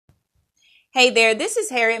Hey there, this is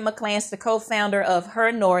Harriet McClance, the co-founder of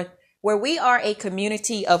Her North, where we are a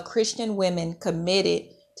community of Christian women committed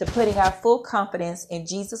to putting our full confidence in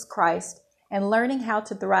Jesus Christ and learning how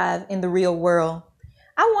to thrive in the real world.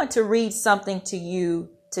 I want to read something to you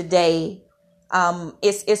today.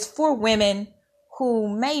 It's for women who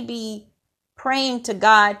may be praying to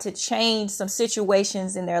God to change some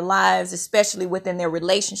situations in their lives, especially within their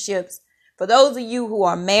relationships. For those of you who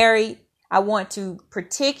are married, I want to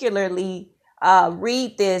particularly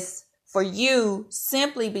read this for you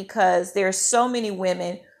simply because there are so many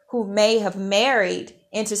women who may have married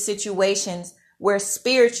into situations where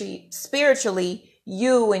spiritually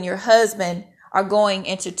you and your husband are going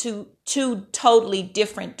into two totally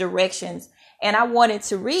different directions. And I wanted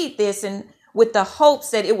to read this and with the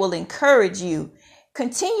hopes that it will encourage you.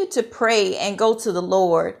 Continue to pray and go to the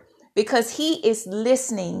Lord because He is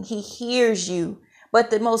listening. He hears you. But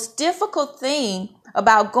the most difficult thing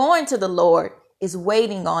about going to the Lord is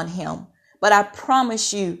waiting on Him. But I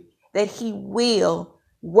promise you that He will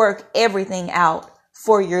work everything out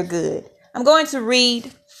for your good. I'm going to read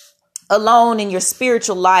Alone in Your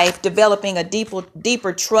Spiritual Life, Developing a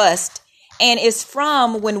Deeper Trust. And it's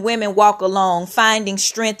from When Women Walk Alone, Finding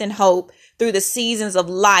Strength and Hope Through the Seasons of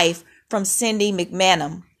Life from Cindy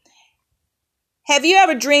McManus. Have you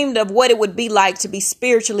ever dreamed of what it would be like to be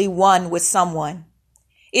spiritually one with someone?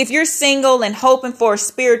 If you're single and hoping for a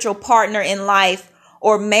spiritual partner in life,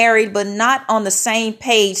 or married but not on the same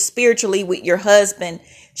page spiritually with your husband,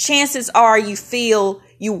 chances are you feel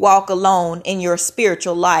you walk alone in your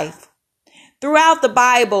spiritual life. Throughout the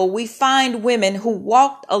Bible, we find women who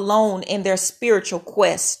walked alone in their spiritual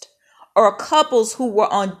quest, or couples who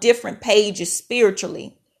were on different pages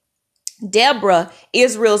spiritually. Deborah,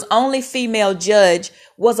 Israel's only female judge,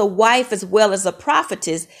 was a wife as well as a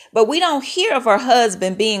prophetess, but we don't hear of her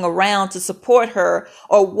husband being around to support her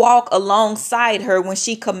or walk alongside her when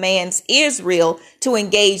she commands Israel to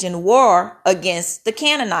engage in war against the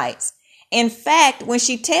Canaanites. In fact, when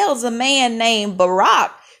she tells a man named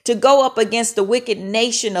Barak to go up against the wicked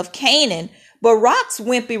nation of Canaan, Barak's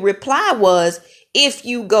wimpy reply was, "If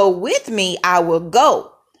you go with me, I will go.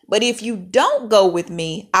 But if you don't go with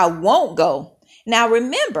me, I won't go." Now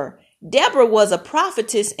remember, Deborah was a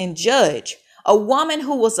prophetess and judge, a woman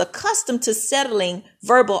who was accustomed to settling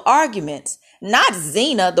verbal arguments, not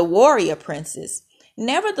Zena, the warrior princess.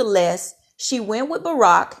 Nevertheless, she went with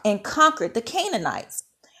Barak and conquered the Canaanites.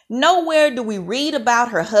 Nowhere do we read about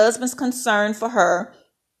her husband's concern for her,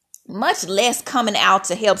 much less coming out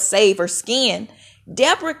to help save her skin.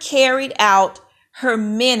 Deborah carried out her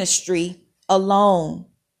ministry alone.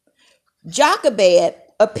 Jochebed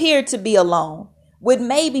appeared to be alone, with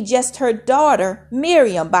maybe just her daughter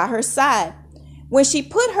Miriam by her side. When she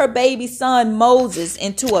put her baby son Moses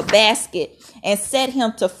into a basket and set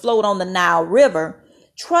him to float on the Nile River,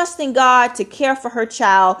 trusting God to care for her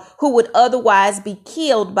child who would otherwise be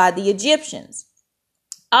killed by the Egyptians.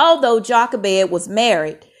 Although Jochebed was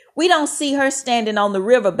married, we don't see her standing on the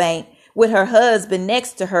riverbank with her husband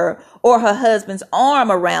next to her, or her husband's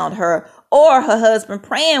arm around her, or her husband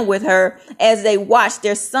praying with her as they watched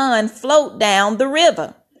their son float down the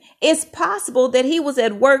river. It's possible that he was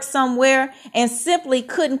at work somewhere and simply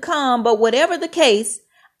couldn't come, but whatever the case,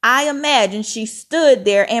 I imagine she stood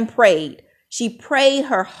there and prayed. She prayed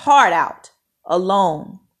her heart out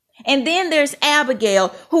alone. And then there's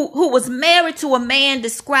Abigail, who was married to a man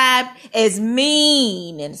described as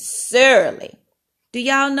mean and surly. Do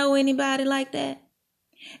y'all know anybody like that?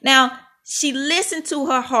 Now, she listened to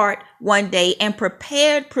her heart one day and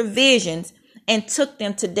prepared provisions and took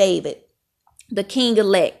them to David, the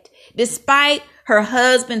king-elect, despite her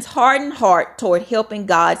husband's hardened heart toward helping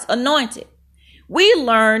God's anointed. We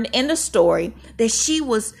learned in the story that she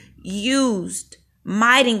was used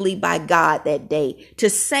mightily by God that day to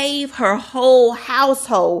save her whole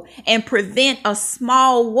household and prevent a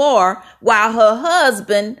small war while her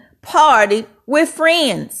husband partied with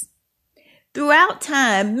friends. Throughout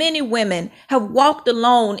time, many women have walked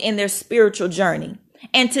alone in their spiritual journey.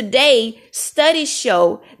 And today, studies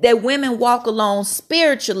show that women walk alone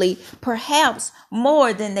spiritually, perhaps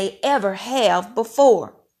more than they ever have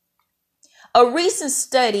before. A recent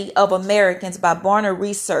study of Americans by Barna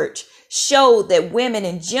Research showed that women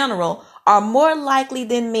in general are more likely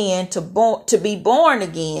than men to be born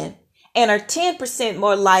again and are 10%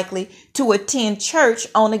 more likely to attend church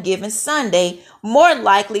on a given Sunday, more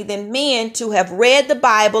likely than men to have read the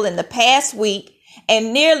Bible in the past week,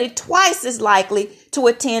 and nearly twice as likely to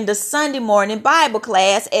attend a Sunday morning Bible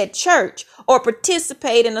class at church or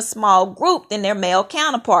participate in a small group than their male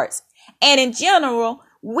counterparts. And in general,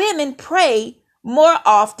 women pray more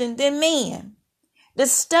often than men. The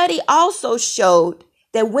study also showed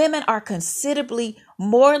that women are considerably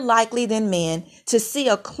more likely than men to seek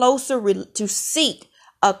a closer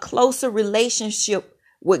relationship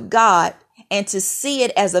with God and to see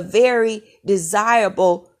it as a very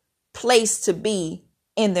desirable place to be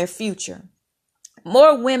in their future.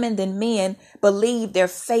 More women than men believe their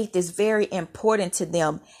faith is very important to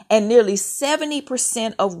them, and nearly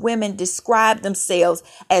 70% of women describe themselves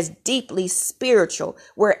as deeply spiritual,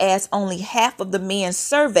 whereas only half of the men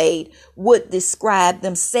surveyed would describe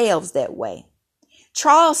themselves that way.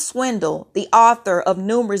 Charles Swindoll, the author of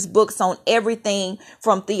numerous books on everything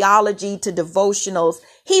from theology to devotionals,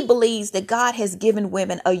 he believes that God has given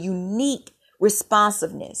women a unique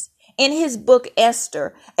responsiveness. In his book,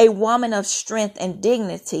 Esther, A Woman of Strength and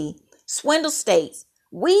Dignity, Swindoll states,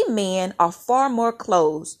 "We men are far more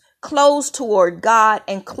closed toward God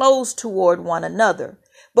and closed toward one another.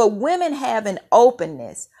 But women have an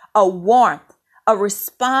openness, a warmth, a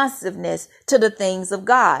responsiveness to the things of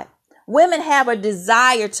God. Women have a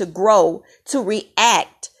desire to grow, to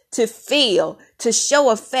react, to feel, to show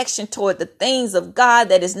affection toward the things of God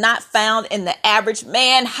that is not found in the average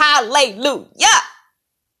man." Hallelujah.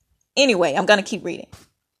 Anyway, I'm going to keep reading.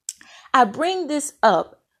 I bring this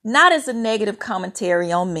up not as a negative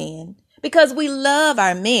commentary on men, because we love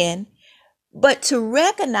our men, but to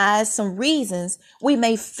recognize some reasons we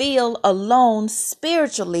may feel alone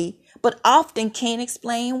spiritually, but often can't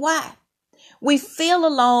explain why. We feel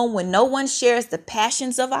alone when no one shares the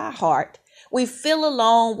passions of our heart. We feel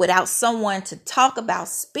alone without someone to talk about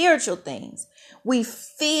spiritual things. We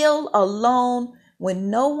feel alone when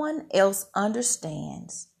no one else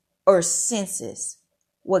understands or senses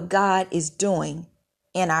what God is doing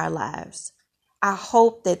in our lives. I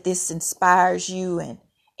hope that this inspires you and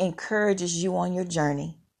encourages you on your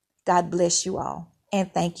journey. God bless you all,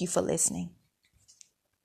 and thank you for listening.